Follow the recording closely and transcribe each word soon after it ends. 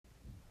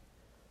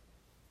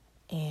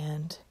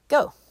And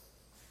go.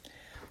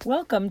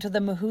 Welcome to the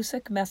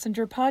Mahoosuc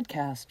Messenger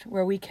podcast,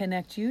 where we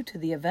connect you to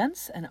the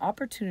events and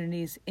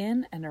opportunities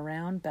in and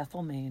around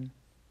Bethel, Maine.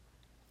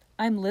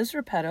 I'm Liz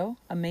Repetto,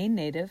 a Maine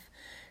native,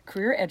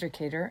 career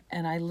educator,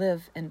 and I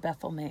live in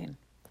Bethel, Maine.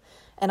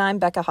 And I'm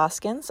Becca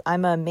Hoskins.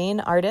 I'm a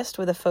Maine artist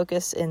with a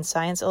focus in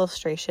science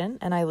illustration,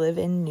 and I live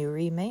in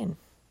Newry, Maine.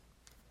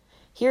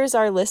 Here's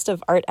our list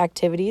of art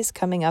activities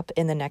coming up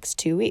in the next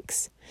 2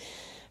 weeks.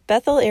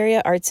 Bethel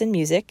Area Arts and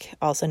Music,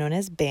 also known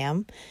as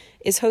BAM,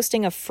 is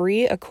hosting a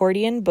free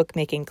accordion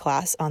bookmaking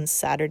class on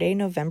Saturday,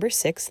 November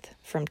 6th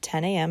from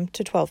 10 a.m.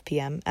 to 12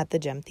 p.m. at the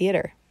Gem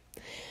Theater.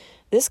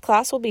 This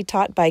class will be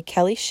taught by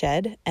Kelly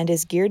Shedd and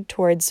is geared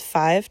towards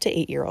 5 to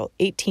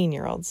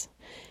 18-year-olds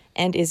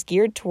and is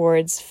geared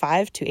towards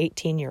 5 to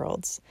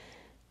 18-year-olds.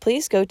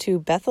 Please go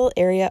to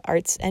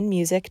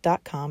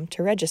BethelAreaArtsAndMusic.com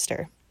to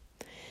register.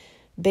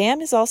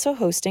 BAM is also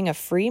hosting a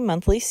free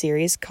monthly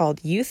series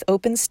called Youth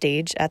Open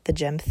Stage at the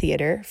Gem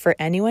Theater for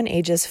anyone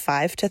ages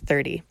 5 to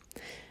 30.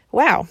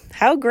 Wow,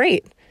 how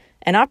great!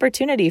 An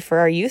opportunity for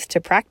our youth to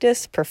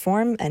practice,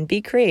 perform, and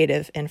be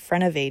creative in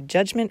front of a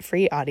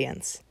judgment-free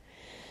audience.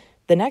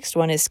 The next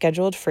one is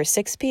scheduled for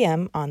 6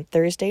 p.m. on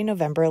Thursday,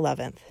 November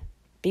 11th.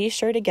 Be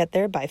sure to get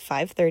there by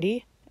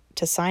 5:30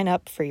 to sign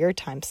up for your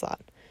time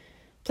slot.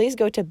 Please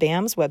go to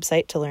BAM's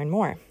website to learn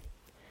more.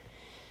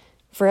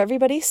 For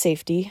everybody's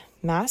safety,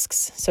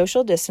 masks,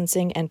 social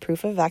distancing, and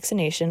proof of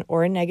vaccination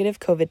or a negative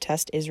COVID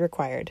test is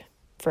required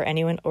for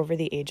anyone over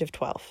the age of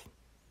 12.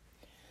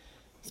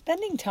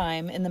 Spending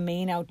time in the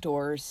Maine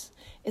outdoors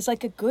is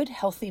like a good,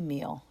 healthy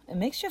meal. It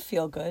makes you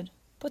feel good,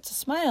 puts a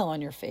smile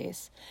on your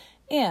face,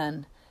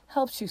 and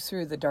helps you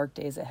through the dark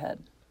days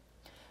ahead.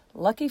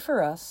 Lucky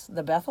for us,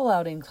 the Bethel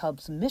Outing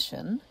Club's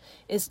mission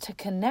is to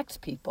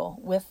connect people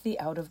with the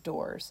out of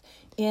doors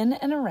in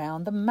and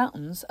around the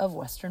mountains of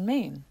Western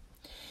Maine.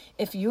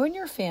 If you and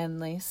your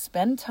family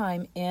spend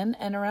time in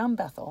and around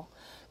Bethel,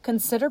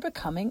 consider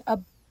becoming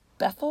a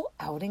Bethel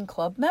Outing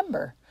Club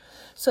member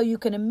so you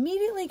can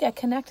immediately get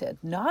connected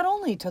not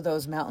only to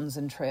those mountains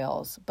and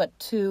trails, but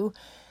to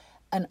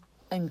an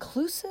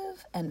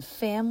inclusive and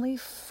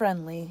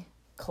family-friendly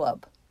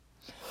club.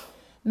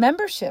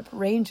 Membership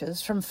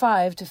ranges from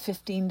 $5 to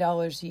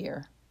 $15 a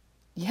year.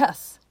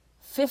 Yes,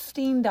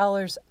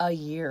 $15 a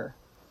year.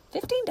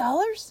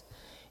 $15?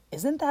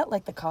 Isn't that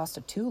like the cost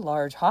of 2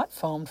 large hot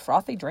foamed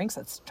frothy drinks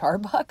at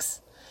Starbucks?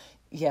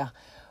 Yeah,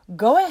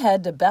 go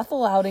ahead to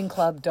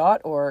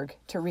BethelOutingClub.org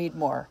to read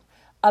more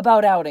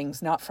about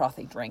outings, not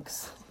frothy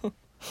drinks.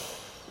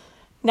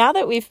 Now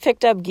that we've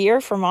picked up gear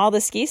from all the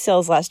ski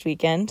sales last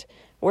weekend,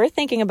 we're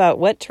thinking about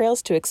what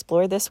trails to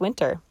explore this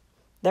winter.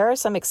 There are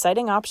some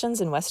exciting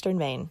options in Western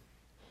Maine.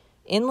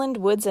 Inland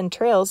Woods and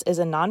Trails is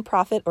a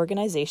nonprofit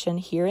organization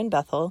here in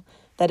Bethel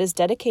that is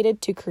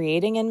dedicated to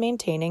creating and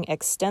maintaining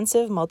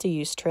extensive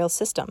multi-use trail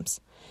systems.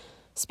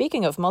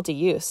 Speaking of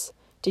multi-use,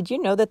 did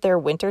you know that their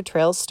winter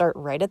trails start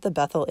right at the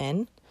Bethel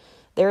Inn?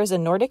 There is a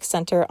Nordic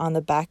Center on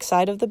the back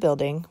side of the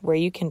building where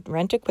you can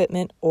rent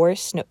equipment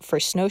for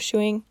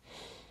snowshoeing,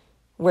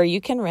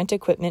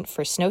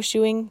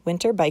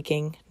 winter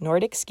biking,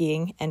 Nordic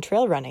skiing, and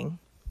trail running.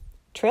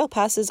 Trail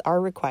passes are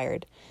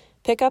required.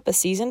 Pick up a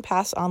season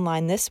pass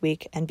online this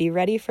week and be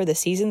ready for the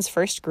season's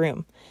first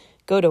groom.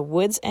 Go to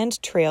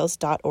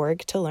woodsandtrails.org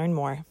to learn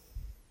more.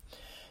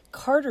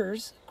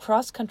 Carter's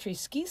Cross Country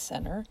Ski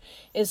Center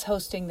is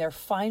hosting their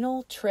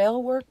final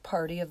trail work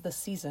party of the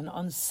season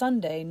on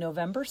Sunday,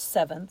 November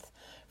 7th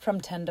from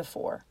 10 to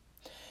 4.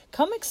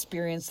 Come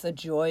experience the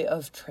joy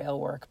of trail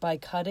work by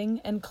cutting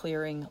and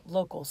clearing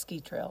local ski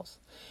trails.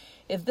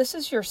 If this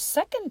is your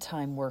second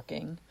time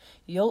working,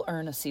 you'll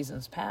earn a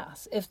season's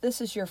pass. If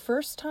this is your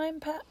first time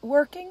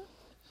working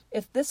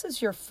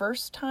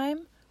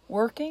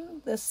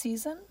this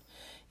season,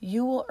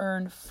 you will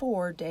earn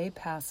 4-day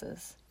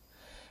passes.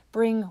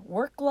 Bring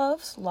work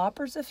gloves,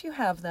 loppers if you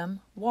have them,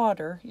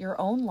 water, your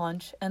own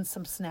lunch, and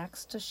some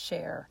snacks to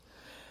share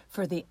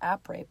for the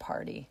après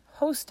party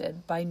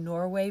hosted by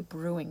Norway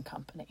Brewing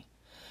Company.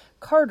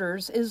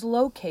 Carter's is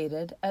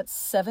located at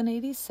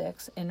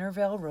 786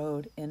 Intervale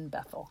Road in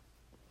Bethel.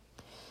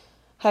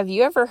 Have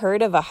you ever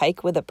heard of a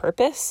hike with a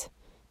purpose?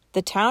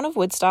 The town of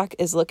Woodstock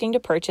is looking to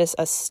purchase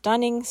a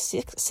stunning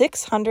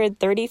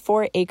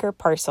 634-acre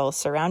parcel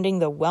surrounding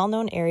the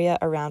well-known area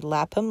around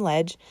Lapham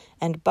Ledge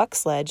and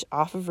Bucks Ledge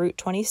off of Route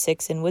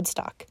 26 in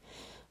Woodstock.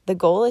 The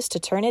goal is to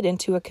turn it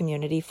into a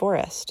community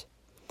forest.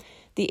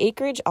 The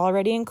acreage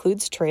already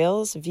includes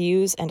trails,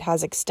 views, and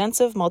has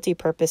extensive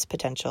multi-purpose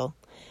potential.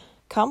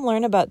 Come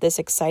learn about this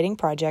exciting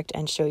project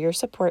and show your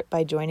support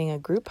by joining a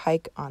group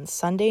hike on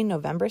Sunday,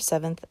 November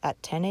 7th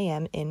at 10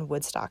 a.m. in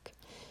Woodstock.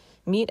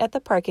 Meet at the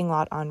parking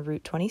lot on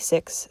Route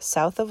 26,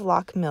 south of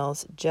Lock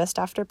Mills, just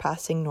after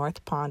passing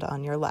North Pond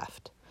on your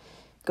left.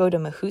 Go to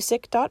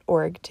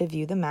mahoosuc.org to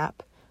view the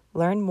map,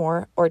 learn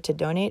more, or to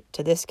donate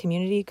to this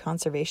community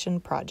conservation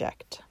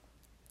project.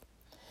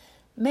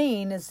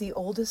 Maine is the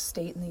oldest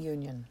state in the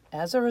Union.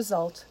 As a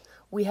result,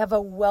 we have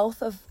a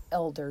wealth of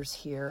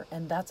elders here,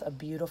 and that's a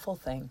beautiful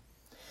thing.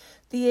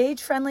 The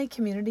Age-Friendly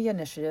Community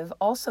Initiative,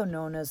 also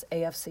known as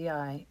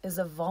AFCI, is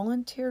a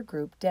volunteer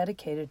group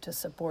dedicated to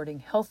supporting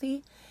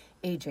healthy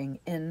aging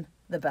in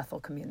the Bethel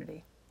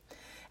community.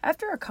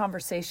 After a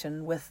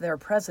conversation with their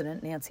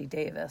president, Nancy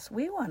Davis,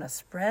 we want to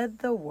spread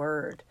the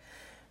word.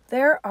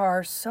 There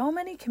are so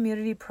many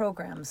community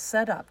programs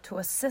set up to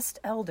assist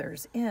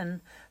elders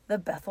in the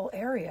Bethel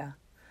area.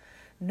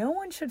 No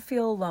one should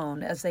feel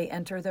alone as they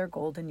enter their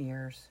golden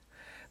years.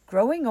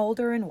 Growing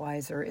older and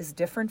wiser is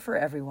different for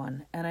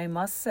everyone, and I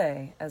must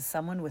say, as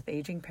someone with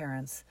aging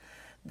parents,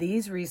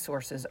 these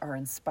resources are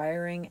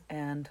inspiring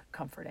and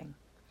comforting.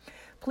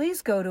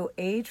 Please go to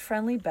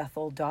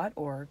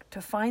agefriendlybethel.org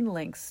to find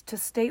links to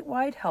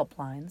statewide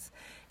helplines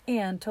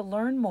and to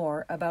learn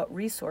more about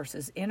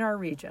resources in our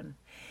region.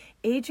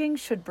 Aging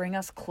should bring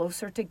us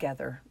closer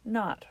together,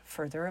 not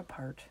further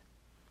apart.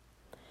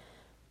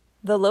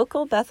 The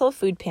local Bethel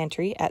Food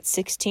Pantry at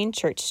 16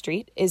 Church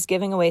Street is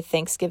giving away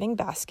Thanksgiving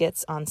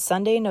baskets on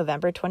Sunday,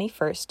 November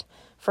 21st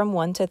from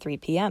 1 to 3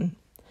 p.m.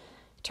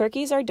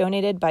 Turkeys are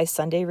donated by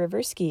Sunday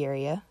River Ski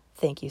Area.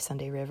 Thank you,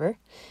 Sunday River.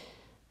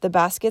 The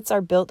baskets are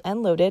built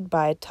and loaded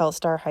by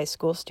Telstar High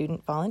School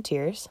student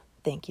volunteers.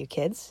 Thank you,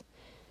 kids.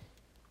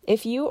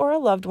 If you or a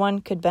loved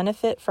one could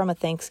benefit from a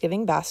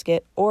Thanksgiving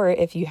basket, or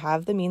if you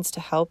have the means to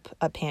help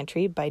a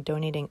pantry by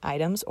donating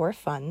items or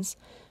funds,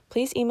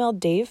 please email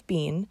Dave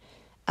Bean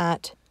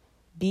at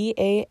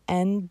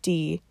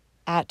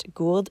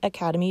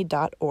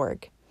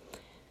band@gouldacademy.org.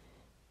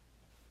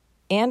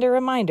 And a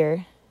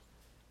reminder,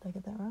 did I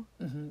get that wrong?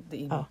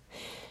 The email.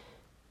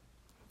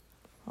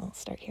 I'll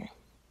start here.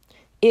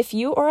 If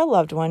you or a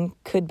loved one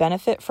could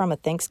benefit from a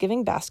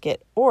Thanksgiving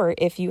basket, or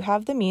if you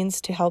have the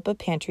means to help a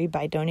pantry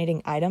by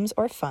donating items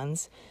or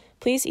funds,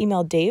 please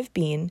email Dave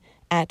Bean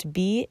at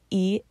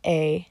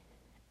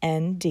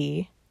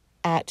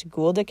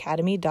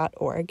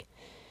beand@gouldacademy.org.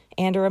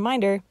 And a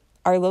reminder,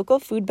 our local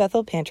Food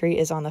Bethel Pantry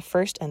is on the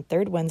first and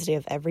third Wednesday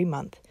of every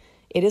month.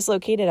 It is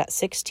located at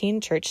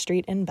 16 Church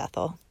Street in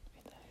Bethel.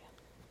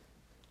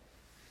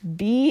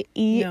 No,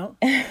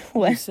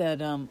 you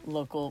said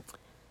local.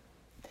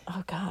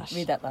 Oh, gosh.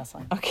 Read that last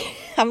line. Okay.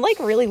 I'm like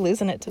really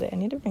losing it today. I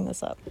need to bring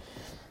this up.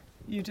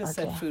 You just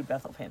said Food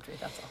Bethel Pantry,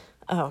 that's all.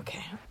 Oh,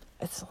 okay.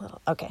 It's a little,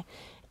 okay.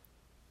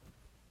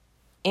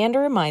 And a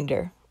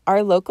reminder,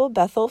 our local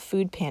Bethel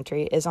Food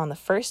Pantry is on the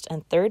first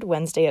and third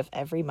Wednesday of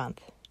every month.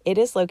 It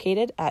is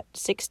located at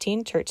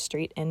 16 Church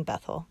Street in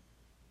Bethel.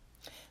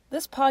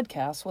 This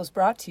podcast was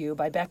brought to you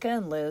by Becca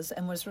and Liz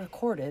and was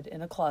recorded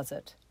in a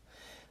closet.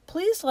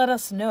 Please let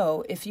us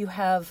know if you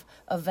have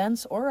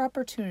events or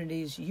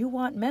opportunities you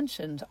want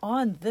mentioned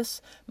on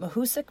this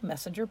Mahoosuc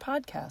Messenger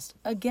podcast.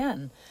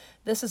 Again,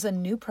 this is a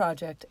new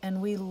project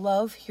and we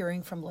love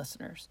hearing from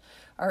listeners.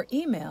 Our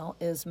email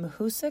is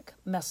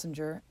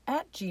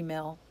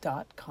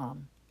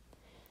mahoosucmessenger@gmail.com.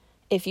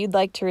 If you'd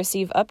like to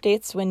receive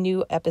updates when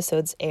new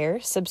episodes air,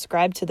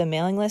 subscribe to the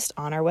mailing list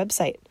on our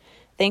website.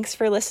 Thanks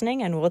for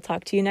listening, and we'll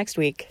talk to you next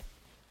week.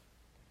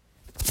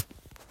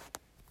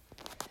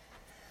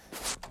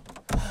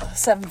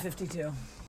 7:52.